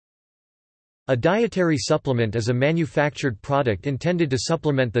A dietary supplement is a manufactured product intended to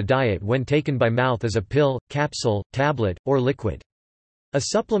supplement the diet when taken by mouth as a pill, capsule, tablet, or liquid. A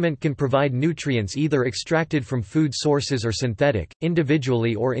supplement can provide nutrients either extracted from food sources or synthetic,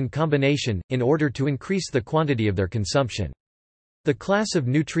 individually or in combination, in order to increase the quantity of their consumption. The class of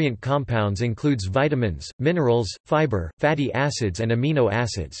nutrient compounds includes vitamins, minerals, fiber, fatty acids and amino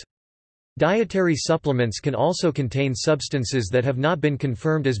acids. Dietary supplements can also contain substances that have not been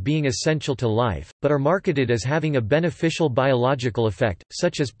confirmed as being essential to life, but are marketed as having a beneficial biological effect,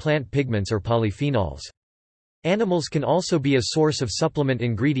 such as plant pigments or polyphenols. Animals can also be a source of supplement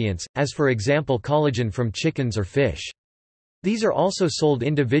ingredients, as for example collagen from chickens or fish. These are also sold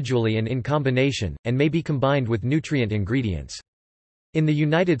individually and in combination, and may be combined with nutrient ingredients. In the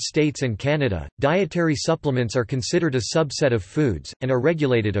United States and Canada, dietary supplements are considered a subset of foods, and are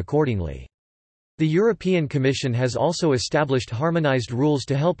regulated accordingly. The European Commission has also established harmonized rules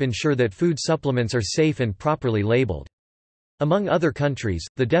to help ensure that food supplements are safe and properly labeled. Among other countries,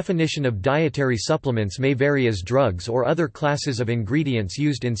 the definition of dietary supplements may vary as drugs or other classes of ingredients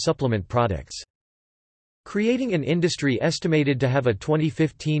used in supplement products. Creating an industry estimated to have a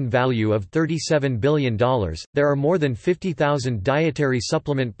 2015 value of $37 billion, there are more than 50,000 dietary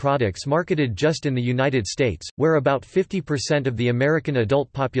supplement products marketed just in the United States, where about 50% of the American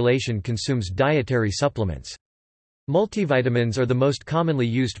adult population consumes dietary supplements. Multivitamins are the most commonly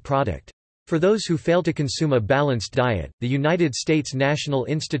used product. For those who fail to consume a balanced diet, the United States National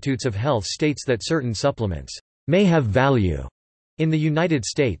Institutes of Health states that certain supplements may have value. In the United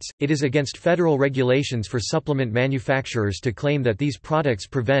States, it is against federal regulations for supplement manufacturers to claim that these products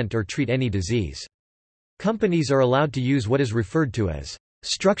prevent or treat any disease. Companies are allowed to use what is referred to as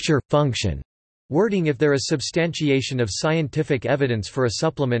structure-function wording if there is substantiation of scientific evidence for a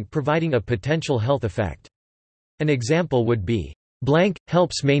supplement providing a potential health effect. An example would be, "blank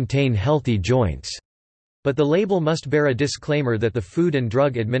helps maintain healthy joints," but the label must bear a disclaimer that the Food and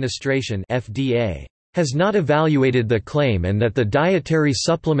Drug Administration (FDA) has not evaluated the claim and that the dietary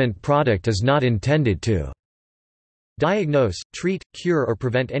supplement product is not intended to diagnose, treat, cure or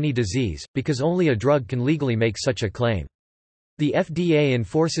prevent any disease, because only a drug can legally make such a claim. The FDA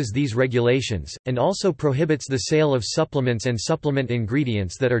enforces these regulations, and also prohibits the sale of supplements and supplement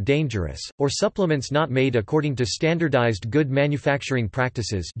ingredients that are dangerous, or supplements not made according to Standardized Good Manufacturing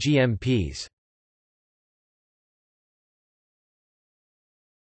Practices (GMPs).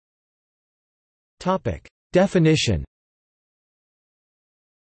 Definition.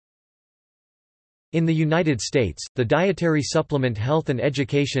 In the United States, the Dietary Supplement Health and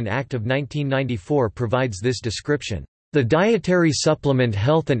Education Act of 1994 provides this description. The Dietary Supplement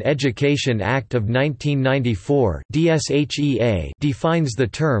Health and Education Act of 1994 (DSHEA) defines the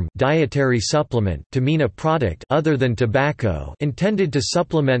term dietary supplement to mean a product other than tobacco intended to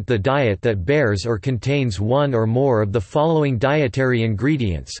supplement the diet that bears or contains one or more of the following dietary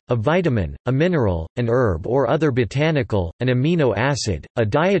ingredients: a vitamin, a mineral, an herb or other botanical, an amino acid, a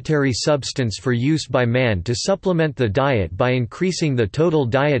dietary substance for use by man to supplement the diet by increasing the total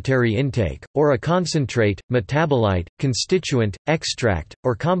dietary intake, or a concentrate, metabolite, constituent, extract,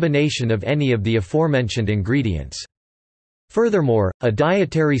 or combination of any of the aforementioned ingredients. Furthermore, a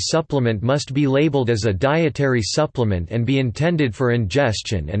dietary supplement must be labeled as a dietary supplement and be intended for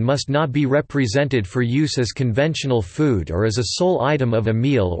ingestion and must not be represented for use as conventional food or as a sole item of a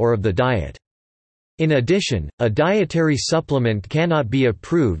meal or of the diet. In addition, a dietary supplement cannot be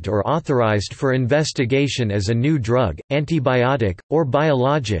approved or authorized for investigation as a new drug, antibiotic, or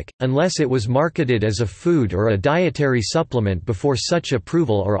biologic, unless it was marketed as a food or a dietary supplement before such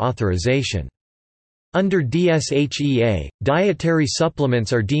approval or authorization. Under DSHEA, dietary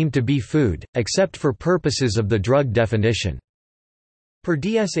supplements are deemed to be food, except for purposes of the drug definition. Per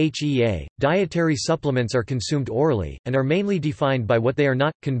DSHEA, dietary supplements are consumed orally, and are mainly defined by what they are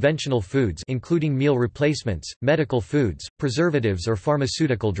not: conventional foods including meal replacements, medical foods, preservatives or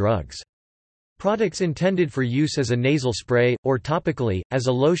pharmaceutical drugs. Products intended for use as a nasal spray, or topically, as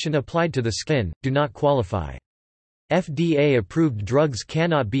a lotion applied to the skin, do not qualify. FDA-approved drugs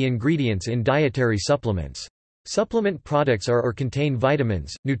cannot be ingredients in dietary supplements. Supplement products are or contain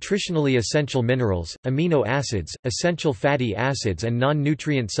vitamins, nutritionally essential minerals, amino acids, essential fatty acids and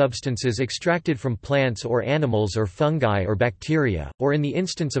non-nutrient substances extracted from plants or animals or fungi or bacteria, or in the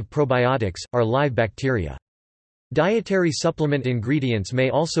instance of probiotics, are live bacteria. Dietary supplement ingredients may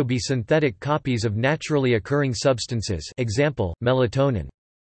also be synthetic copies of naturally occurring substances, example, melatonin.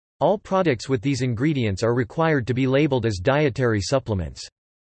 All products with these ingredients are required to be labeled as dietary supplements.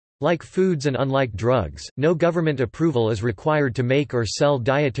 Like foods and unlike drugs, no government approval is required to make or sell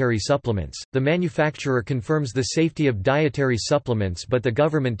dietary supplements. The manufacturer confirms the safety of dietary supplements, but the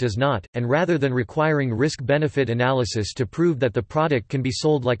government does not, and rather than requiring risk-benefit analysis to prove that the product can be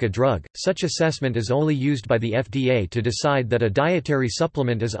sold like a drug, such assessment is only used by the FDA to decide that a dietary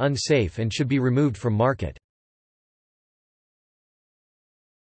supplement is unsafe and should be removed from market.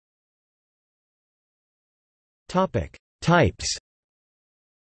 Topic: Types.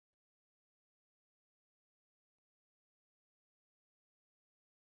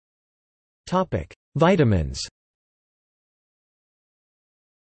 Vitamins.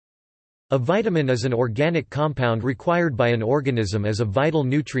 A vitamin is an organic compound required by an organism as a vital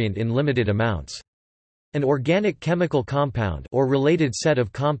nutrient in limited amounts. An organic chemical compound or related set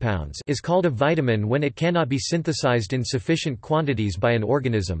of compounds is called a vitamin when it cannot be synthesized in sufficient quantities by an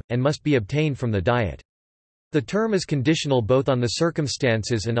organism, and must be obtained from the diet. The term is conditional both on the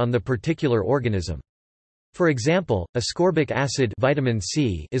circumstances and on the particular organism. For example, ascorbic acid vitamin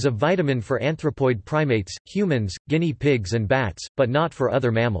C is a vitamin for anthropoid primates, humans, guinea pigs and bats, but not for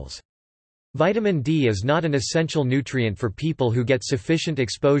other mammals. Vitamin D is not an essential nutrient for people who get sufficient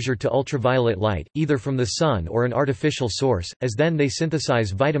exposure to ultraviolet light, either from the sun or an artificial source, as then they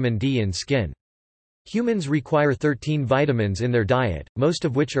synthesize vitamin D in skin. Humans require 13 vitamins in their diet, most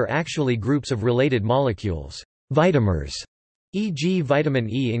of which are actually groups of related molecules, vitamers. E.g. vitamin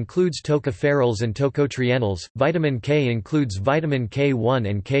E includes tocopherols and tocotrienols, vitamin K includes vitamin K1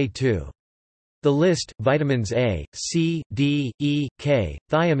 and K2. The list: vitamins A, C, D, E, K,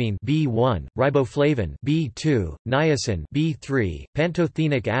 thiamine B1, riboflavin B2, niacin B3,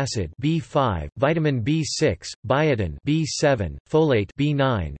 pantothenic acid B5, vitamin B6, biotin B7, folate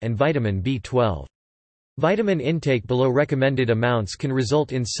B9, and vitamin B12. Vitamin intake below recommended amounts can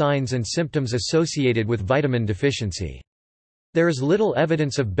result in signs and symptoms associated with vitamin deficiency. There is little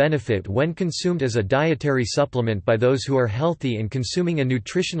evidence of benefit when consumed as a dietary supplement by those who are healthy and consuming a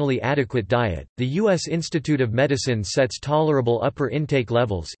nutritionally adequate diet. The U.S. Institute of Medicine sets tolerable upper intake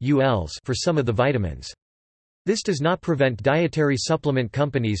levels (ULs) for some of the vitamins. This does not prevent dietary supplement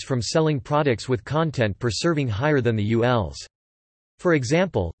companies from selling products with content per serving higher than the ULs. For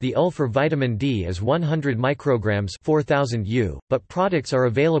example, the UL for vitamin D is 100 micrograms (4000 U), but products are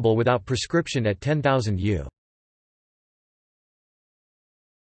available without prescription at 10,000 U.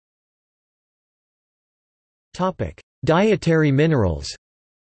 Dietary minerals.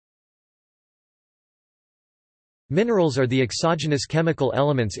 Minerals are the exogenous chemical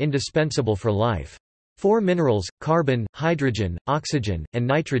elements indispensable for life. 4 minerals, carbon, hydrogen, oxygen, and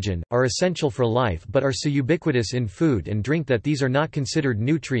nitrogen, are essential for life but are so ubiquitous in food and drink that these are not considered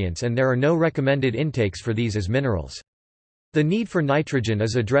nutrients and there are no recommended intakes for these as minerals. The need for nitrogen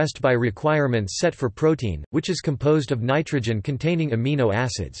is addressed by requirements set for protein, which is composed of nitrogen-containing amino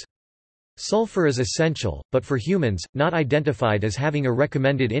acids. Sulfur is essential, but for humans, not identified as having a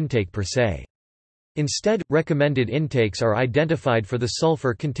recommended intake per se. Instead, recommended intakes are identified for the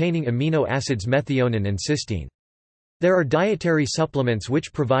sulfur-containing amino acids methionine and cysteine. There are dietary supplements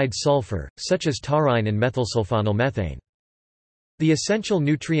which provide sulfur, such as taurine and methylsulfonylmethane. The essential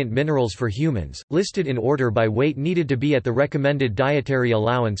nutrient minerals for humans, listed in order by weight needed to be at the recommended dietary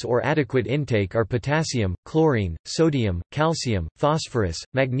allowance or adequate intake are potassium, chlorine, sodium, calcium, phosphorus,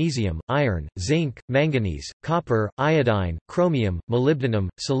 magnesium, iron, zinc, manganese, copper, iodine, chromium, molybdenum,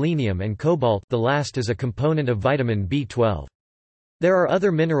 selenium and cobalt, the last is a component of vitamin B12. There are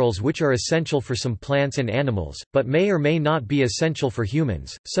other minerals which are essential for some plants and animals, but may or may not be essential for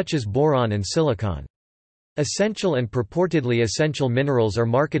humans, such as boron and silicon. Essential and purportedly essential minerals are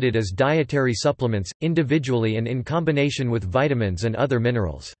marketed as dietary supplements, individually and in combination with vitamins and other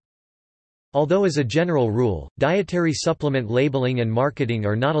minerals. Although as a general rule, dietary supplement labeling and marketing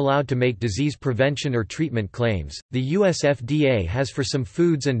are not allowed to make disease prevention or treatment claims, the US FDA has for some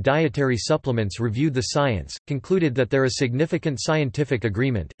foods and dietary supplements reviewed the science, concluded that there is significant scientific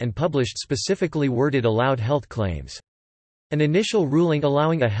agreement, and published specifically worded allowed health claims. An initial ruling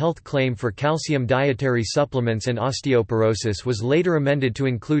allowing a health claim for calcium dietary supplements and osteoporosis was later amended to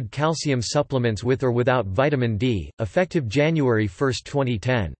include calcium supplements with or without vitamin D, effective January 1,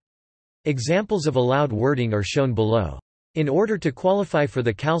 2010. Examples of allowed wording are shown below. In order to qualify for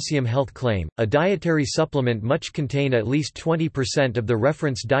the calcium health claim, a dietary supplement must contain at least 20% of the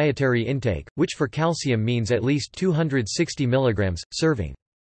reference dietary intake, which for calcium means at least 260 mg, serving.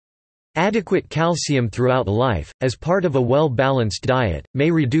 Adequate calcium throughout life, as part of a well-balanced diet, may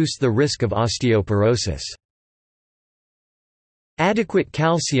reduce the risk of osteoporosis. Adequate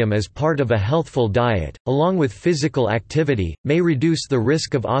calcium as part of a healthful diet, along with physical activity, may reduce the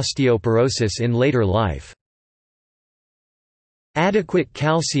risk of osteoporosis in later life. Adequate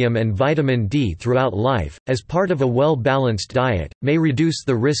calcium and vitamin D throughout life, as part of a well-balanced diet, may reduce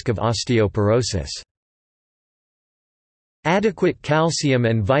the risk of osteoporosis. Adequate calcium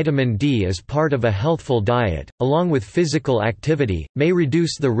and vitamin D as part of a healthful diet, along with physical activity, may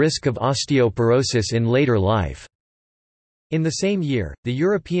reduce the risk of osteoporosis in later life. In the same year, the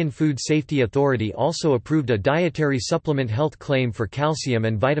European Food Safety Authority also approved a dietary supplement health claim for calcium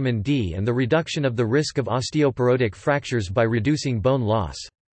and vitamin D and the reduction of the risk of osteoporotic fractures by reducing bone loss.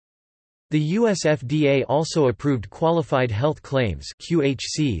 The US FDA also approved Qualified Health Claims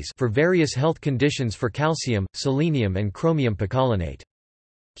 (QHCs) for various health conditions for calcium, selenium and chromium picolinate.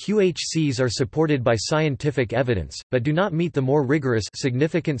 QHCs are supported by scientific evidence, but do not meet the more rigorous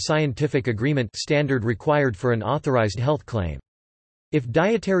significant scientific agreement standard required for an authorized health claim. If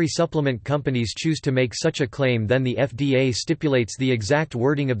dietary supplement companies choose to make such a claim, then the FDA stipulates the exact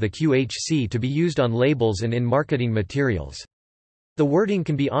wording of the QHC to be used on labels and in marketing materials. The wording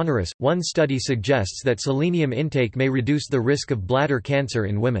can be onerous. One study suggests that selenium intake may reduce the risk of bladder cancer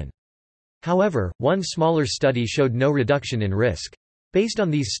in women. However, one smaller study showed no reduction in risk. Based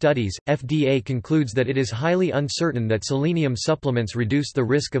on these studies, FDA concludes that it is highly uncertain that selenium supplements reduce the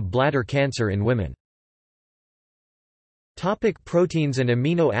risk of bladder cancer in women. Proteins and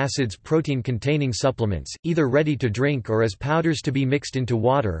amino acids. Protein-containing supplements, either ready to drink or as powders to be mixed into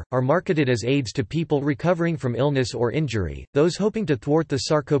water, are marketed as aids to people recovering from illness or injury, those hoping to thwart the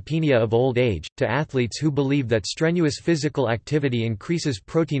sarcopenia of old age, to athletes who believe that strenuous physical activity increases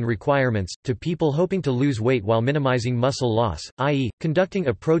protein requirements, to people hoping to lose weight while minimizing muscle loss, i.e., conducting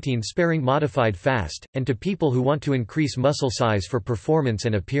a protein-sparing modified fast, and to people who want to increase muscle size for performance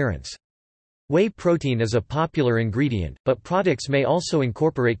and appearance. Whey protein is a popular ingredient, but products may also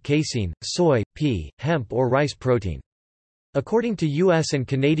incorporate casein, soy, pea, hemp or rice protein. According to U.S. and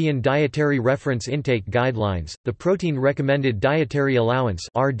Canadian Dietary Reference Intake Guidelines, the protein recommended dietary allowance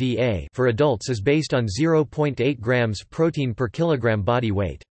 (RDA) for adults is based on 0.8 grams protein per kilogram body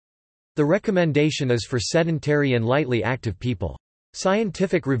weight. The recommendation is for sedentary and lightly active people.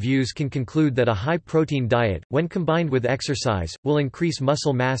 Scientific reviews can conclude that a high-protein diet, when combined with exercise, will increase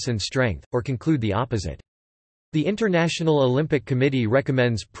muscle mass and strength, or conclude the opposite. The International Olympic Committee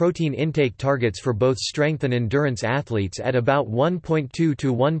recommends protein intake targets for both strength and endurance athletes at about 1.2 to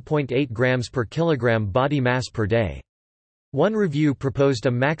 1.8 grams per kilogram body mass per day. One review proposed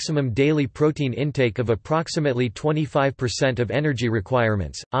a maximum daily protein intake of approximately 25% of energy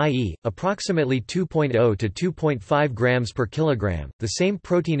requirements, i.e., approximately 2.0 to 2.5 grams per kilogram. The same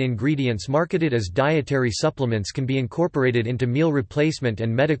protein ingredients marketed as dietary supplements can be incorporated into meal replacement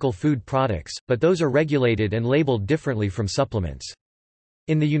and medical food products, but those are regulated and labeled differently from supplements.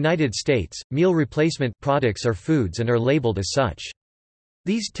 In the United States, meal replacement products are foods and are labeled as such.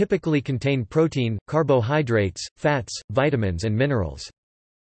 These typically contain protein, carbohydrates, fats, vitamins and minerals.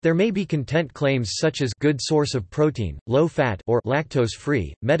 There may be content claims such as good source of protein, low fat or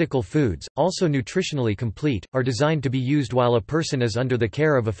lactose-free. Medical foods, also nutritionally complete, are designed to be used while a person is under the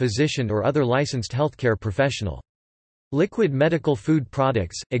care of a physician or other licensed healthcare professional. Liquid medical food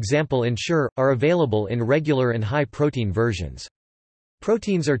products, example Ensure, are available in regular and high-protein versions.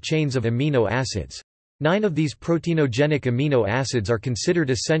 Proteins are chains of amino acids. 9 of these proteinogenic amino acids are considered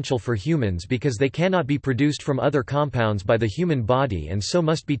essential for humans because they cannot be produced from other compounds by the human body and so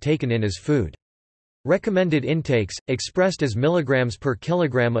must be taken in as food. Recommended intakes, expressed as milligrams per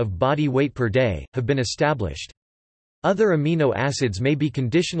kilogram of body weight per day, have been established. Other amino acids may be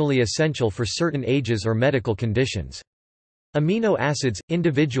conditionally essential for certain ages or medical conditions. Amino acids,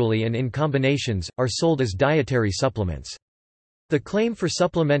 individually and in combinations, are sold as dietary supplements. The claim for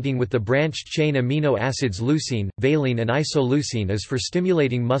supplementing with the branched-chain amino acids leucine, valine and isoleucine is for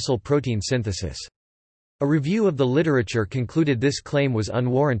stimulating muscle protein synthesis. A review of the literature concluded this claim was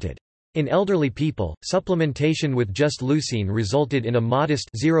unwarranted. In elderly people, supplementation with just leucine resulted in a modest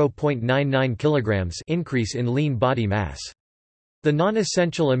 0.99 kilograms increase in lean body mass. The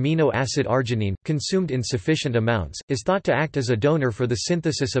non-essential amino acid arginine, consumed in sufficient amounts, is thought to act as a donor for the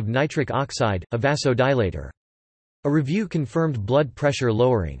synthesis of nitric oxide, a vasodilator. A review confirmed blood pressure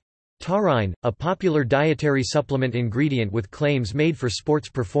lowering. Taurine, a popular dietary supplement ingredient with claims made for sports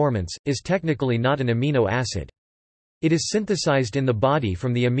performance, is technically not an amino acid. It is synthesized in the body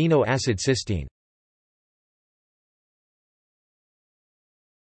from the amino acid cysteine.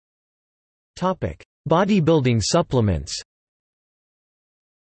 Bodybuilding supplements.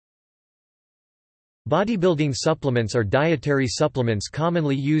 Bodybuilding supplements are dietary supplements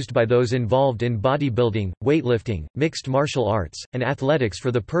commonly used by those involved in bodybuilding, weightlifting, mixed martial arts, and athletics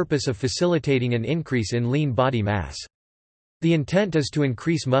for the purpose of facilitating an increase in lean body mass. The intent is to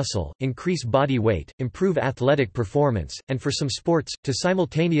increase muscle, increase body weight, improve athletic performance, and for some sports, to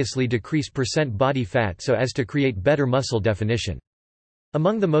simultaneously decrease percent body fat so as to create better muscle definition.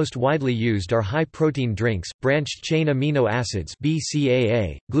 Among the most widely used are high-protein drinks, branched-chain amino acids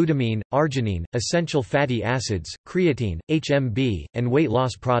BCAA, glutamine, arginine, essential fatty acids, creatine, HMB, and weight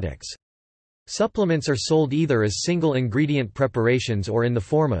loss products. Supplements are sold either as single-ingredient preparations or in the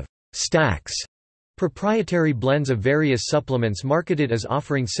form of stacks, proprietary blends of various supplements marketed as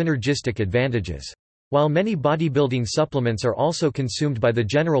offering synergistic advantages. While many bodybuilding supplements are also consumed by the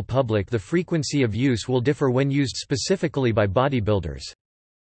general public, the frequency of use will differ when used specifically by bodybuilders.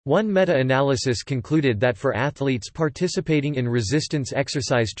 One meta-analysis concluded that for athletes participating in resistance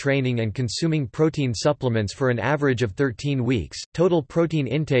exercise training and consuming protein supplements for an average of 13 weeks, total protein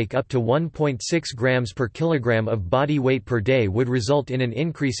intake up to 1.6 grams per kilogram of body weight per day would result in an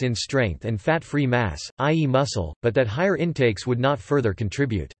increase in strength and fat-free mass, i.e. muscle, but that higher intakes would not further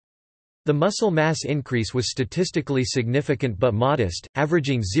contribute. The muscle mass increase was statistically significant but modest,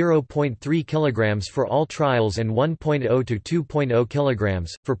 averaging 0.3 kg for all trials and 1.0 to 2.0 kg,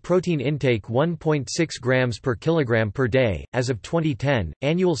 for protein intake 1.6 grams per kilogram per day. As of 2010,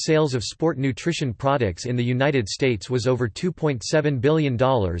 annual sales of sport nutrition products in the United States was over $2.7 billion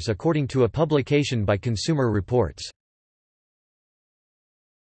according to a publication by Consumer Reports.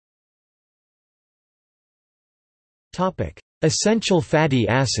 Essential fatty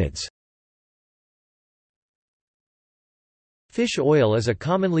acids. Fish oil is a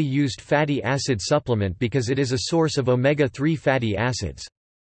commonly used fatty acid supplement because it is a source of omega-3 fatty acids.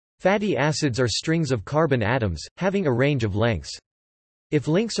 Fatty acids are strings of carbon atoms, having a range of lengths. If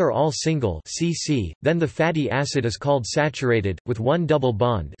links are all single CC, then the fatty acid is called saturated, with one double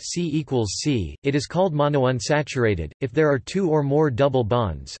bond C=C, it is called monounsaturated. If there are two or more double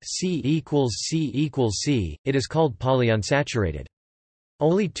bonds C=C=C, it is called polyunsaturated.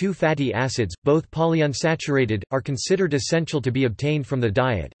 Only two fatty acids, both polyunsaturated, are considered essential to be obtained from the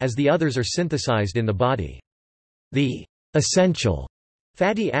diet, as the others are synthesized in the body. The essential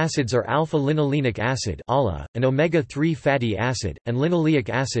fatty acids are alpha-linolenic acid (ALA), an omega-3 fatty acid, and linoleic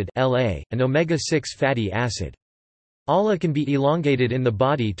acid (LA), an omega-6 fatty acid. ALA can be elongated in the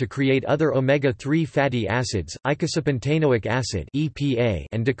body to create other omega-3 fatty acids, eicosapentaenoic acid (EPA)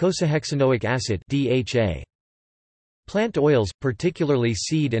 and docosahexaenoic acid (DHA). Plant oils, particularly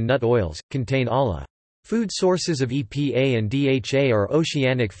seed and nut oils, contain ALA. Food sources of EPA and DHA are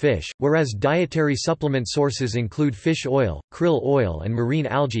oceanic fish, whereas dietary supplement sources include fish oil, krill oil and marine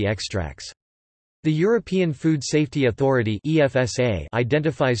algae extracts. The European Food Safety Authority (EFSA)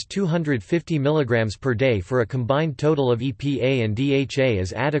 identifies 250 mg per day for a combined total of EPA and DHA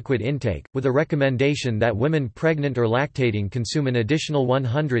as adequate intake, with a recommendation that women pregnant or lactating consume an additional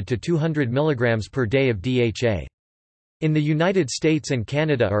 100 to 200 mg per day of DHA. In the United States and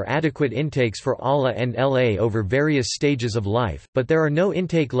Canada are adequate intakes for ALA and LA over various stages of life, but there are no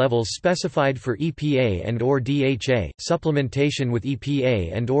intake levels specified for EPA and/or DHA. Supplementation with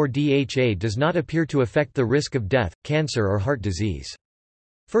EPA and/or DHA does not appear to affect the risk of death, cancer or heart disease.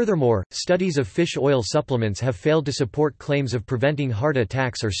 Furthermore, studies of fish oil supplements have failed to support claims of preventing heart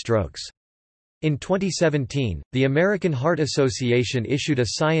attacks or strokes. In 2017, the American Heart Association issued a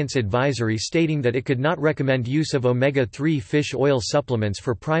science advisory stating that it could not recommend use of omega-3 fish oil supplements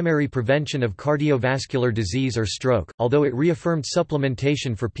for primary prevention of cardiovascular disease or stroke, although it reaffirmed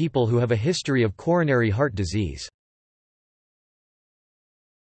supplementation for people who have a history of coronary heart disease.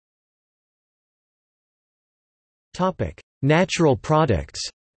 Natural products.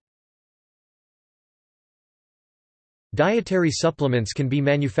 Dietary supplements can be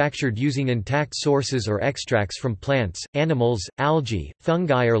manufactured using intact sources or extracts from plants, animals, algae,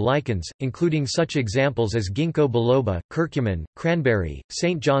 fungi or lichens, including such examples as ginkgo biloba, curcumin, cranberry,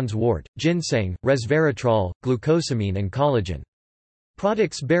 St. John's wort, ginseng, resveratrol, glucosamine and collagen.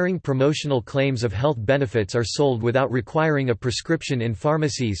 Products bearing promotional claims of health benefits are sold without requiring a prescription in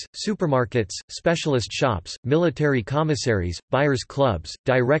pharmacies, supermarkets, specialist shops, military commissaries, buyers' clubs,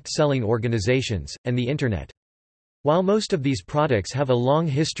 direct selling organizations, and the Internet. While most of these products have a long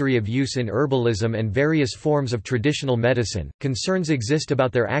history of use in herbalism and various forms of traditional medicine, concerns exist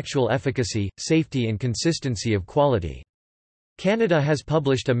about their actual efficacy, safety and consistency of quality. Canada has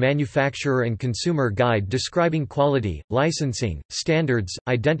published a manufacturer and consumer guide describing quality, licensing, standards,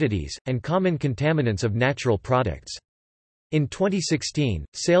 identities, and common contaminants of natural products. In 2016,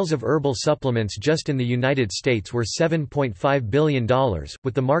 sales of herbal supplements just in the United States were $7.5 billion,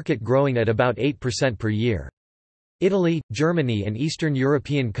 with the market growing at about 8% per year. Italy, Germany and Eastern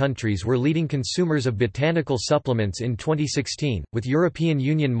European countries were leading consumers of botanical supplements in 2016, with European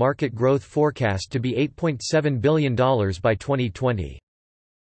Union market growth forecast to be $8.7 billion by 2020.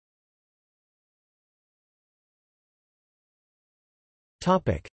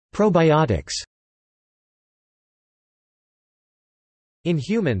 Probiotics. In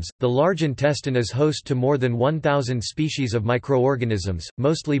humans, the large intestine is host to more than 1,000 species of microorganisms,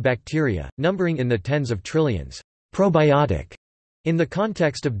 mostly bacteria, numbering in the tens of trillions. Probiotic, in the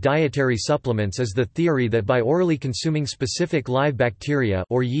context of dietary supplements, is the theory that by orally consuming specific live bacteria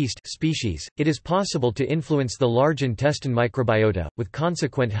or yeast species, it is possible to influence the large intestine microbiota, with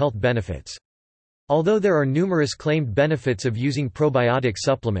consequent health benefits. Although there are numerous claimed benefits of using probiotic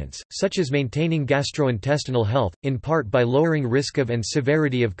supplements, such as maintaining gastrointestinal health, in part by lowering risk of and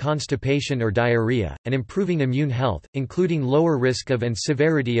severity of constipation or diarrhea, and improving immune health, including lower risk of and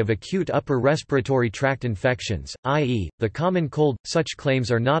severity of acute upper respiratory tract infections, i.e., the common cold, such claims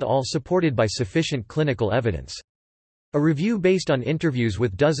are not all supported by sufficient clinical evidence. A review based on interviews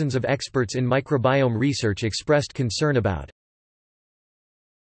with dozens of experts in microbiome research expressed concern about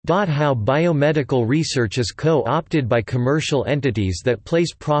how biomedical research is co-opted by commercial entities that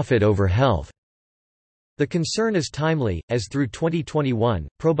place profit over health. The concern is timely, as through 2021,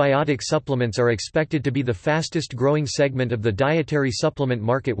 probiotic supplements are expected to be the fastest-growing segment of the dietary supplement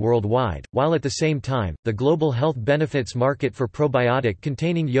market worldwide, while at the same time, the global health benefits market for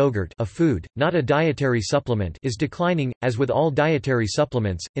probiotic-containing yogurt, a food, not a dietary supplement, is declining. As with all dietary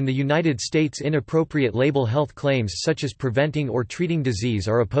supplements, in the United States, inappropriate label health claims such as preventing or treating disease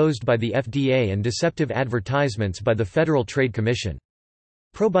are opposed by the FDA and deceptive advertisements by the Federal Trade Commission.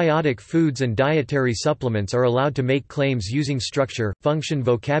 Probiotic foods and dietary supplements are allowed to make claims using structure, function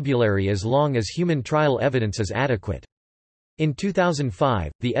vocabulary as long as human trial evidence is adequate. In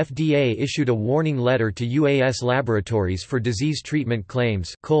 2005, the FDA issued a warning letter to UAS laboratories for disease treatment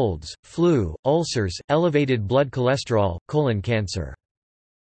claims: colds, flu, ulcers, elevated blood cholesterol, colon cancer.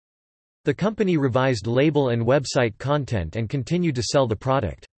 The company revised label and website content and continued to sell the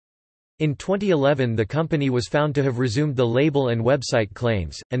product. In 2011, the company was found to have resumed the label and website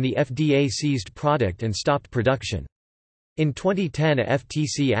claims, and the FDA seized product and stopped production. In 2010, a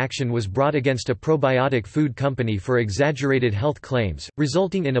FTC action was brought against a probiotic food company for exaggerated health claims,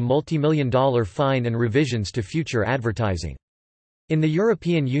 resulting in a multi-million-dollar fine and revisions to future advertising. In the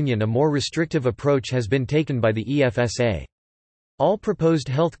European Union, a more restrictive approach has been taken by the EFSA. All proposed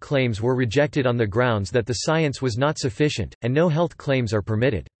health claims were rejected on the grounds that the science was not sufficient, and no health claims are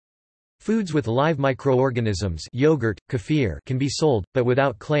permitted. Foods with live microorganisms, yogurt, kefir, can be sold, but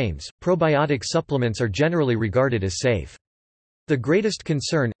without claims. Probiotic supplements are generally regarded as safe. The greatest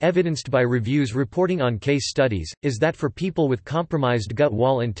concern, evidenced by reviews reporting on case studies, is that for people with compromised gut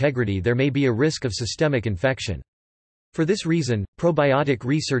wall integrity there may be a risk of systemic infection. For this reason, probiotic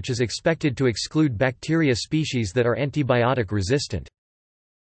research is expected to exclude bacteria species that are antibiotic resistant.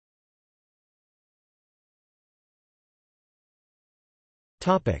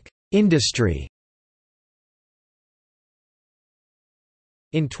 Industry.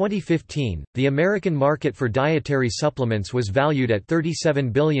 In 2015, the American market for dietary supplements was valued at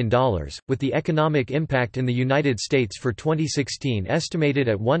 $37 billion, with the economic impact in the United States for 2016 estimated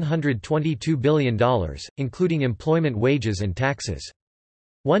at $122 billion, including employment wages and taxes.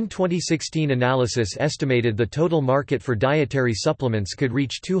 One 2016 analysis estimated the total market for dietary supplements could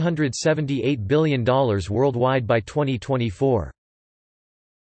reach $278 billion worldwide by 2024.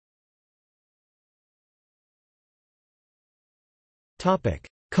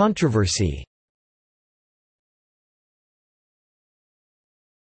 Controversy.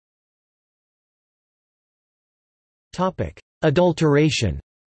 Adulteration.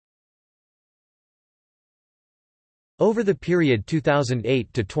 Over the period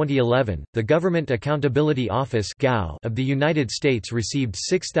 2008 to 2011, the Government Accountability Office of the United States received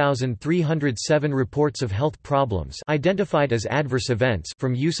 6,307 reports of health problems identified as adverse events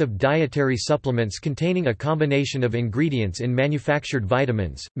from use of dietary supplements containing a combination of ingredients in manufactured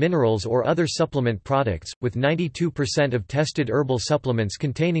vitamins, minerals or other supplement products, with 92% of tested herbal supplements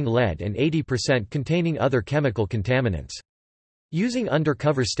containing lead and 80% containing other chemical contaminants. Using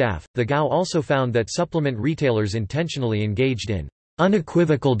undercover staff, the GAO also found that supplement retailers intentionally engaged in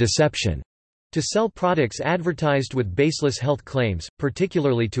unequivocal deception to sell products advertised with baseless health claims,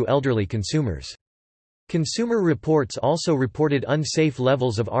 particularly to elderly consumers. Consumer Reports also reported unsafe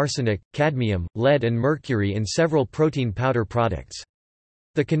levels of arsenic, cadmium, lead and mercury in several protein powder products.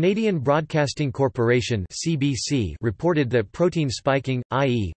 The Canadian Broadcasting Corporation (CBC) reported that protein spiking,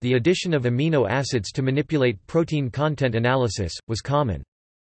 i.e., the addition of amino acids to manipulate protein content analysis, was common.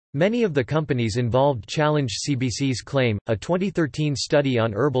 Many of the companies involved challenged CBC's claim. A 2013 study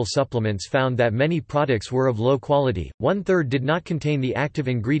on herbal supplements found that many products were of low quality, 1/3 did not contain the active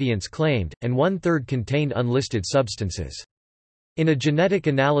ingredients claimed, and 1/3 contained unlisted substances. In a genetic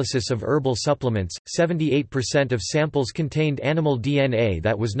analysis of herbal supplements, 78% of samples contained animal DNA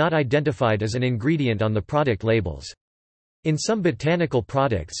that was not identified as an ingredient on the product labels. In some botanical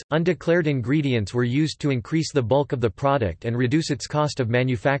products, undeclared ingredients were used to increase the bulk of the product and reduce its cost of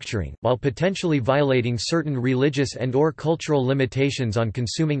manufacturing, while potentially violating certain religious and/or cultural limitations on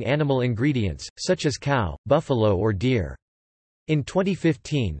consuming animal ingredients, such as cow, buffalo or deer. In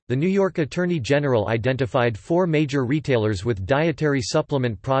 2015, the New York Attorney General identified 4 major retailers with dietary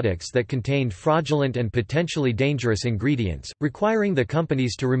supplement products that contained fraudulent and potentially dangerous ingredients, requiring the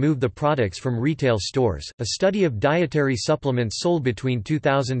companies to remove the products from retail stores. A study of dietary supplements sold between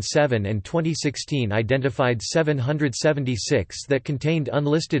 2007 and 2016 identified 776 that contained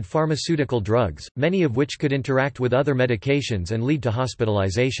unlisted pharmaceutical drugs, many of which could interact with other medications and lead to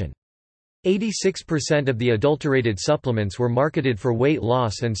hospitalization. 86% of the adulterated supplements were marketed for weight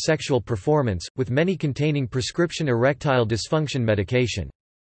loss and sexual performance, with many containing prescription erectile dysfunction medication.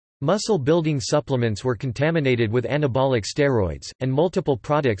 Muscle-building supplements were contaminated with anabolic steroids, and multiple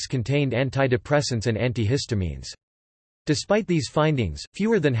products contained antidepressants and antihistamines. Despite these findings,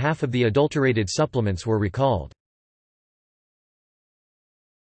 fewer than half of the adulterated supplements were recalled.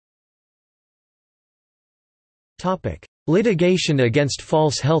 Litigation against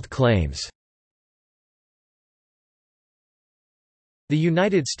false health claims. The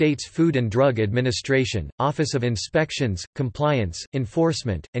United States Food and Drug Administration, Office of Inspections, Compliance,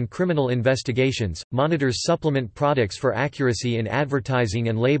 Enforcement, and Criminal Investigations, monitors supplement products for accuracy in advertising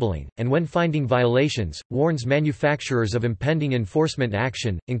and labeling, and when finding violations, warns manufacturers of impending enforcement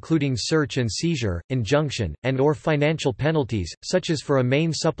action, including search and seizure, injunction, and/or financial penalties, such as for a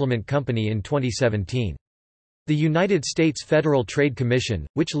Maine supplement company in 2017. The United States Federal Trade Commission,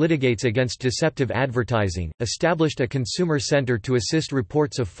 which litigates against deceptive advertising, established a consumer center to assist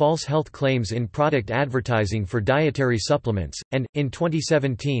reports of false health claims in product advertising for dietary supplements, and, in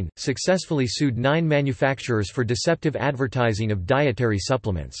 2017, successfully sued 9 manufacturers for deceptive advertising of dietary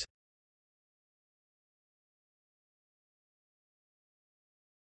supplements.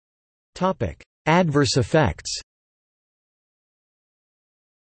 Adverse effects.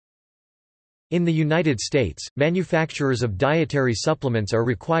 In the United States, manufacturers of dietary supplements are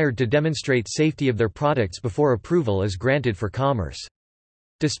required to demonstrate safety of their products before approval is granted for commerce.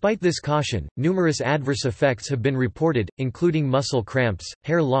 Despite this caution, numerous adverse effects have been reported, including muscle cramps,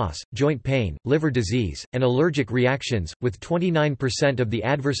 hair loss, joint pain, liver disease, and allergic reactions, with 29% of the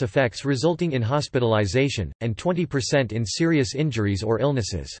adverse effects resulting in hospitalization, and 20% in serious injuries or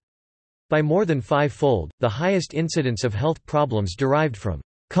illnesses. By more than 5-fold, the highest incidence of health problems derived from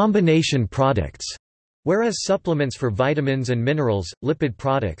combination products, whereas supplements for vitamins and minerals, lipid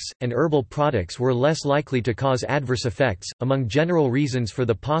products, and herbal products were less likely to cause adverse effects. Among general reasons for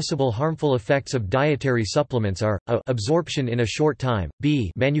the possible harmful effects of dietary supplements are a. Absorption in a short time,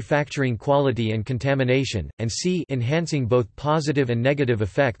 b. manufacturing quality and contamination, and c. enhancing both positive and negative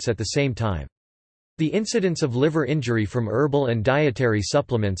effects at the same time. The incidence of liver injury from herbal and dietary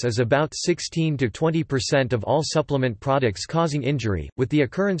supplements is about 16 to 20% of all supplement products causing injury, with the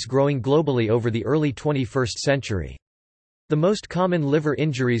occurrence growing globally over the early 21st century. The most common liver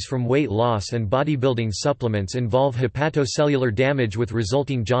injuries from weight loss and bodybuilding supplements involve hepatocellular damage with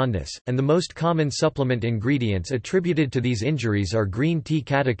resulting jaundice, and the most common supplement ingredients attributed to these injuries are green tea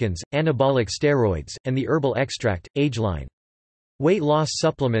catechins, anabolic steroids, and the herbal extract, ageline. Weight loss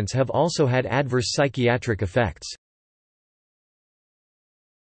supplements have also had adverse psychiatric effects.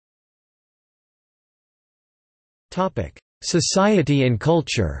 Society and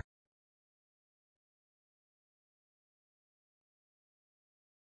culture.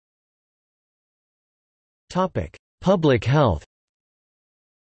 Public health.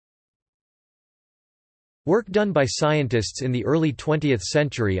 Work done by scientists in the early 20th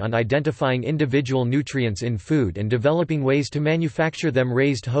century on identifying individual nutrients in food and developing ways to manufacture them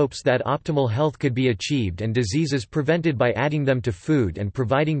raised hopes that optimal health could be achieved and diseases prevented by adding them to food and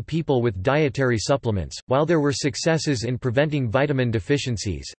providing people with dietary supplements. While there were successes in preventing vitamin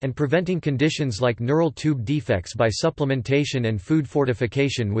deficiencies, and preventing conditions like neural tube defects by supplementation and food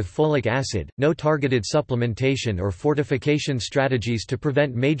fortification with folic acid, no targeted supplementation or fortification strategies to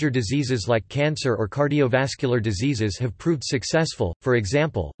prevent major diseases like cancer or cardiovascular cardiovascular diseases have proved successful. For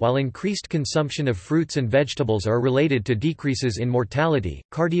example, while increased consumption of fruits and vegetables are related to decreases in mortality,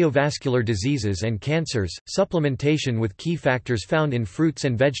 cardiovascular diseases and cancers, supplementation with key factors found in fruits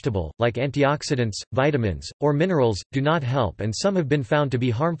and vegetable, like antioxidants, vitamins, or minerals, do not help, and some have been found to be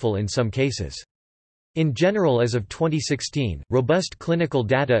harmful in some cases. In general, as of 2016, robust clinical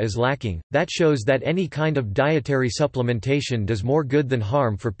data is lacking, that shows that any kind of dietary supplementation does more good than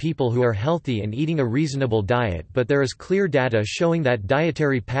harm for people who are healthy and eating a reasonable diet, but there is clear data showing that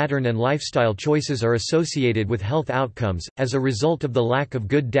dietary pattern and lifestyle choices are associated with health outcomes. As a result of the lack of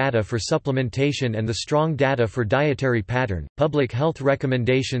good data for supplementation and the strong data for dietary pattern, public health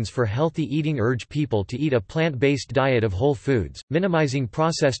recommendations for healthy eating urge people to eat a plant-based diet of whole foods, minimizing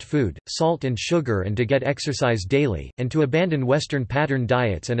processed food, salt and sugar, and to get exercise daily, and to abandon Western pattern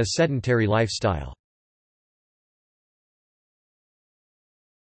diets and a sedentary lifestyle.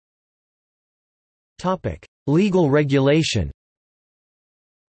 Legal regulation.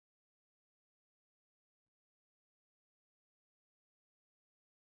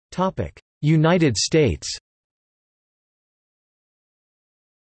 United States.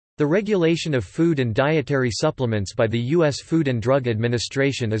 The regulation of food and dietary supplements by the U.S. Food and Drug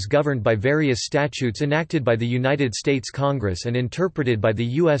Administration is governed by various statutes enacted by the United States Congress and interpreted by the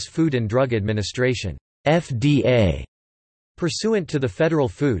U.S. Food and Drug Administration (FDA), pursuant to the Federal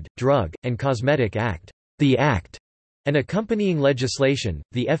Food, Drug, and Cosmetic Act. The Act and accompanying legislation,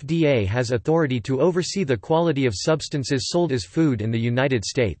 the FDA has authority to oversee the quality of substances sold as food in the United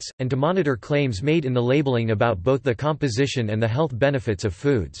States, and to monitor claims made in the labeling about both the composition and the health benefits of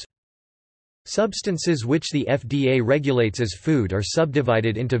foods. Substances which the FDA regulates as food are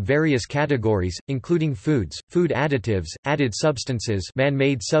subdivided into various categories, including foods, food additives, added substances,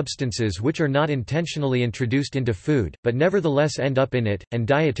 man-made substances which are not intentionally introduced into food, but nevertheless end up in it, and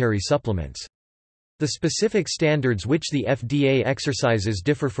dietary supplements. The specific standards which the FDA exercises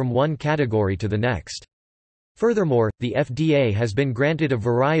differ from one category to the next. Furthermore, the FDA has been granted a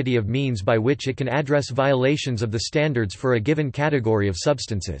variety of means by which it can address violations of the standards for a given category of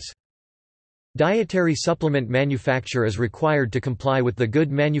substances. Dietary supplement manufacture is required to comply with the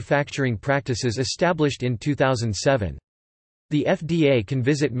Good Manufacturing Practices established in 2007. The FDA can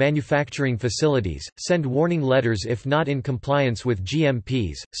visit manufacturing facilities, send warning letters if not in compliance with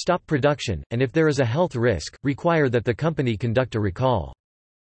GMPs, stop production, and if there is a health risk, require that the company conduct a recall.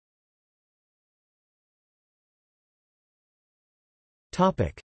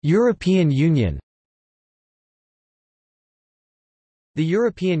 European Union. The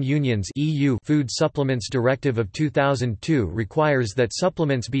European Union's (EU) Food Supplements Directive of 2002 requires that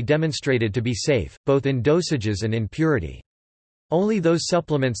supplements be demonstrated to be safe, both in dosages and in purity. Only those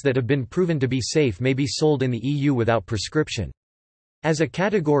supplements that have been proven to be safe may be sold in the EU without prescription. As a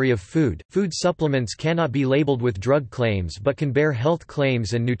category of food, food supplements cannot be labeled with drug claims but can bear health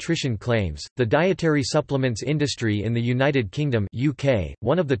claims and nutrition claims. The dietary supplements industry in the United Kingdom (UK),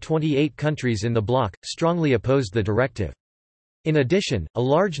 one of the 28 countries in the bloc, strongly opposed the directive. In addition, a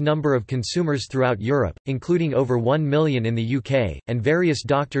large number of consumers throughout Europe, including over 1 million in the UK, and various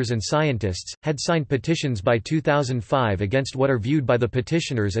doctors and scientists, had signed petitions by 2005 against what are viewed by the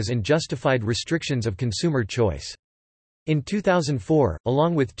petitioners as unjustified restrictions of consumer choice. In 2004,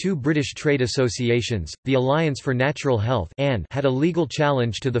 along with two British trade associations, the Alliance for Natural Health had a legal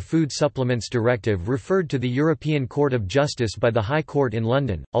challenge to the Food Supplements Directive referred to the European Court of Justice by the High Court in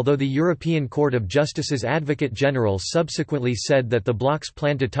London, although the European Court of Justice's Advocate General subsequently said that the bloc's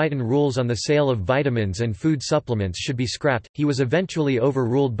plan to tighten rules on the sale of vitamins and food supplements should be scrapped. He was eventually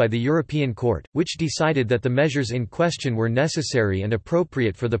overruled by the European Court, which decided that the measures in question were necessary and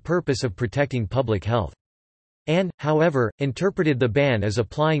appropriate for the purpose of protecting public health. However, interpreted the ban as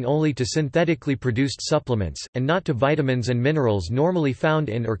applying only to synthetically produced supplements, and not to vitamins and minerals normally found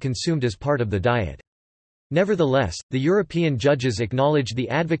in or consumed as part of the diet. Nevertheless, the European judges acknowledged the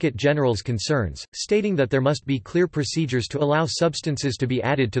Advocate General's concerns, stating that there must be clear procedures to allow substances to be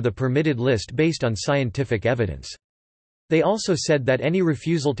added to the permitted list based on scientific evidence. They also said that any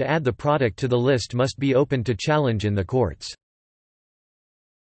refusal to add the product to the list must be open to challenge in the courts.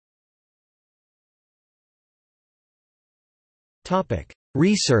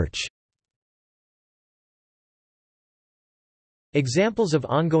 Research. Examples of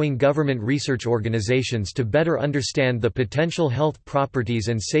ongoing government research organizations to better understand the potential health properties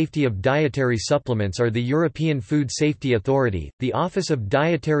and safety of dietary supplements are the European Food Safety Authority, the Office of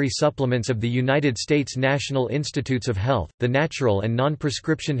Dietary Supplements of the United States National Institutes of Health, the Natural and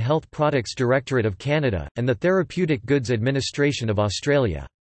Non-Prescription Health Products Directorate of Canada, and the Therapeutic Goods Administration of Australia.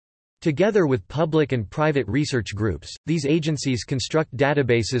 Together with public and private research groups, these agencies construct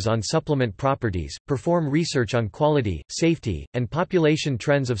databases on supplement properties, perform research on quality, safety, and population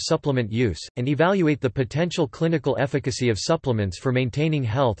trends of supplement use, and evaluate the potential clinical efficacy of supplements for maintaining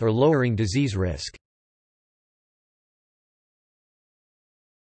health or lowering disease risk.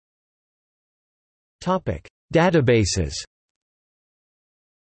 Databases.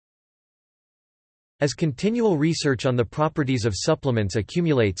 As continual research on the properties of supplements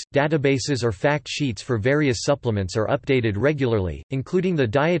accumulates, databases or fact sheets for various supplements are updated regularly, including the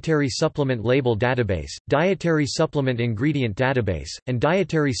Dietary Supplement Label Database, Dietary Supplement Ingredient Database, and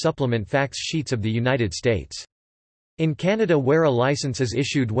Dietary Supplement Facts Sheets of the United States. In Canada, where a license is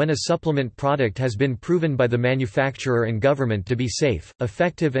issued when a supplement product has been proven by the manufacturer and government to be safe,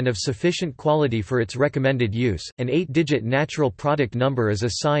 effective and of sufficient quality for its recommended use, an 8-digit natural product number is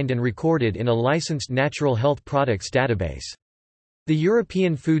assigned and recorded in a licensed natural health products database. The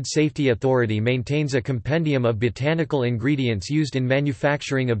European Food Safety Authority maintains a compendium of botanical ingredients used in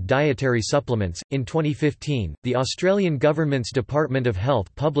manufacturing of dietary supplements. In 2015, the Australian government's Department of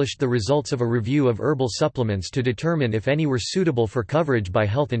Health published the results of a review of herbal supplements to determine if any were suitable for coverage by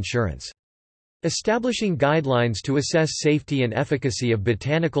health insurance. Establishing guidelines to assess safety and efficacy of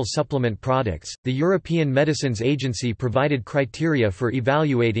botanical supplement products, the European Medicines Agency provided criteria for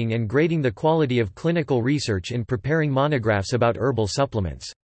evaluating and grading the quality of clinical research in preparing monographs about herbal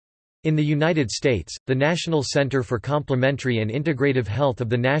supplements. In the United States, the National Center for Complementary and Integrative Health of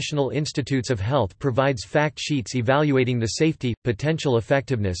the National Institutes of Health provides fact sheets evaluating the safety, potential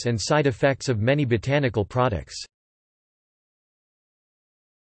effectiveness and side effects of many botanical products.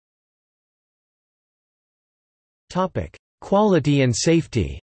 Quality and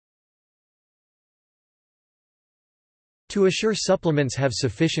safety. To assure supplements have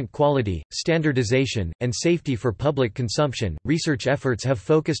sufficient quality, standardization, and safety for public consumption, research efforts have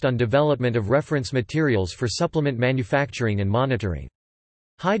focused on development of reference materials for supplement manufacturing and monitoring.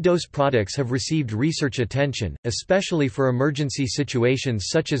 High-dose products have received research attention, especially for emergency situations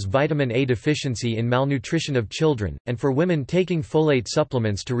such as vitamin A deficiency in malnutrition of children, and for women taking folate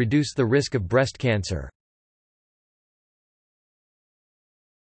supplements to reduce the risk of breast cancer.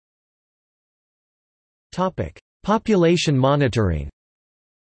 Population monitoring.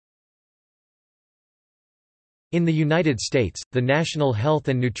 In the United States, the National Health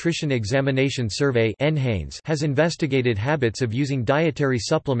and Nutrition Examination Survey has investigated habits of using dietary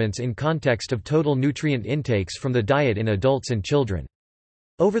supplements in context of total nutrient intakes from the diet in adults and children.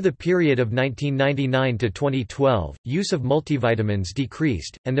 Over the period of 1999 to 2012, use of multivitamins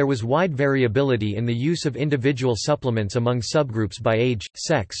decreased, and there was wide variability in the use of individual supplements among subgroups by age,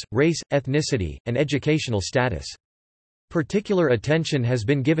 sex, race, ethnicity, and educational status. Particular attention has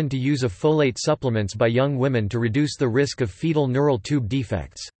been given to use of folate supplements by young women to reduce the risk of fetal neural tube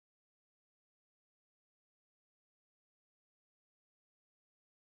defects.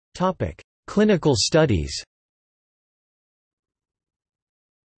 Clinical studies.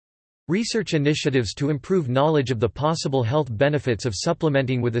 Research initiatives to improve knowledge of the possible health benefits of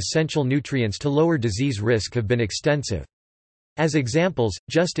supplementing with essential nutrients to lower disease risk have been extensive. As examples,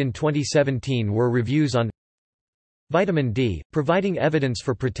 just in 2017 were reviews on vitamin D, providing evidence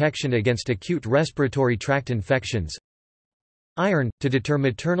for protection against acute respiratory tract infections, iron, to deter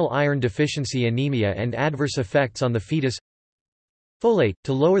maternal iron deficiency anemia and adverse effects on the fetus, folate,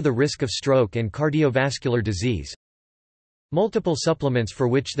 to lower the risk of stroke and cardiovascular disease, multiple supplements for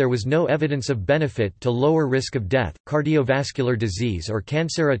which there was no evidence of benefit to lower risk of death, cardiovascular disease or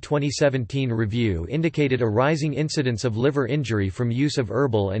cancer. A 2017 review indicated a rising incidence of liver injury from use of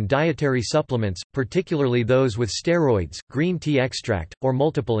herbal and dietary supplements, particularly those with steroids, green tea extract, or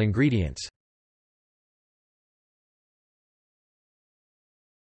multiple ingredients.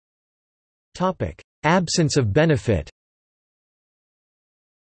 Absence of benefit.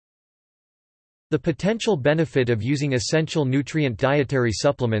 The potential benefit of using essential nutrient dietary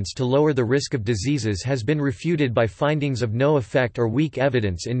supplements to lower the risk of diseases has been refuted by findings of no effect or weak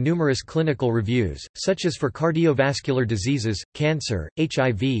evidence in numerous clinical reviews, such as for cardiovascular diseases, cancer,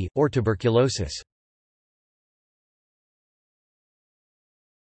 HIV, or tuberculosis.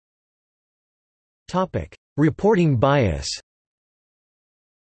 Reporting bias.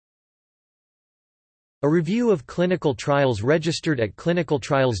 A review of clinical trials registered at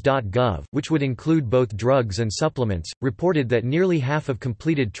clinicaltrials.gov, which would include both drugs and supplements, reported that nearly half of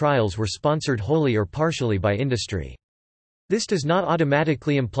completed trials were sponsored wholly or partially by industry. This does not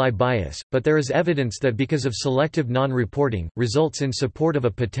automatically imply bias, but there is evidence that because of selective non-reporting, results in support of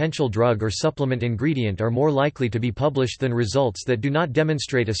a potential drug or supplement ingredient are more likely to be published than results that do not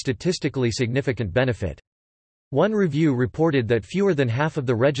demonstrate a statistically significant benefit. One review reported that fewer than half of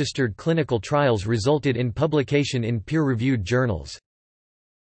the registered clinical trials resulted in publication in peer-reviewed journals.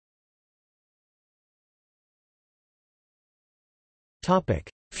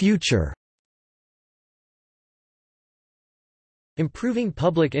 Future. Improving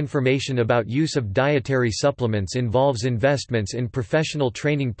public information about use of dietary supplements involves investments in professional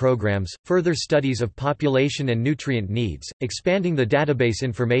training programs, further studies of population and nutrient needs, expanding the database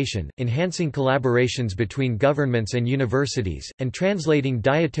information, enhancing collaborations between governments and universities, and translating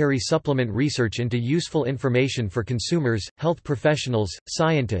dietary supplement research into useful information for consumers, health professionals,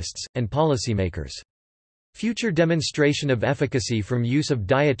 scientists, and policymakers. Future demonstration of efficacy from use of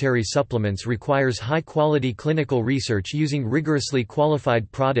dietary supplements requires high-quality clinical research using rigorously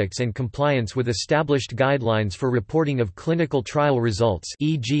qualified products and compliance with established guidelines for reporting of clinical trial results,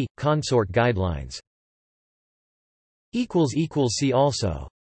 e.g., consort guidelines. See also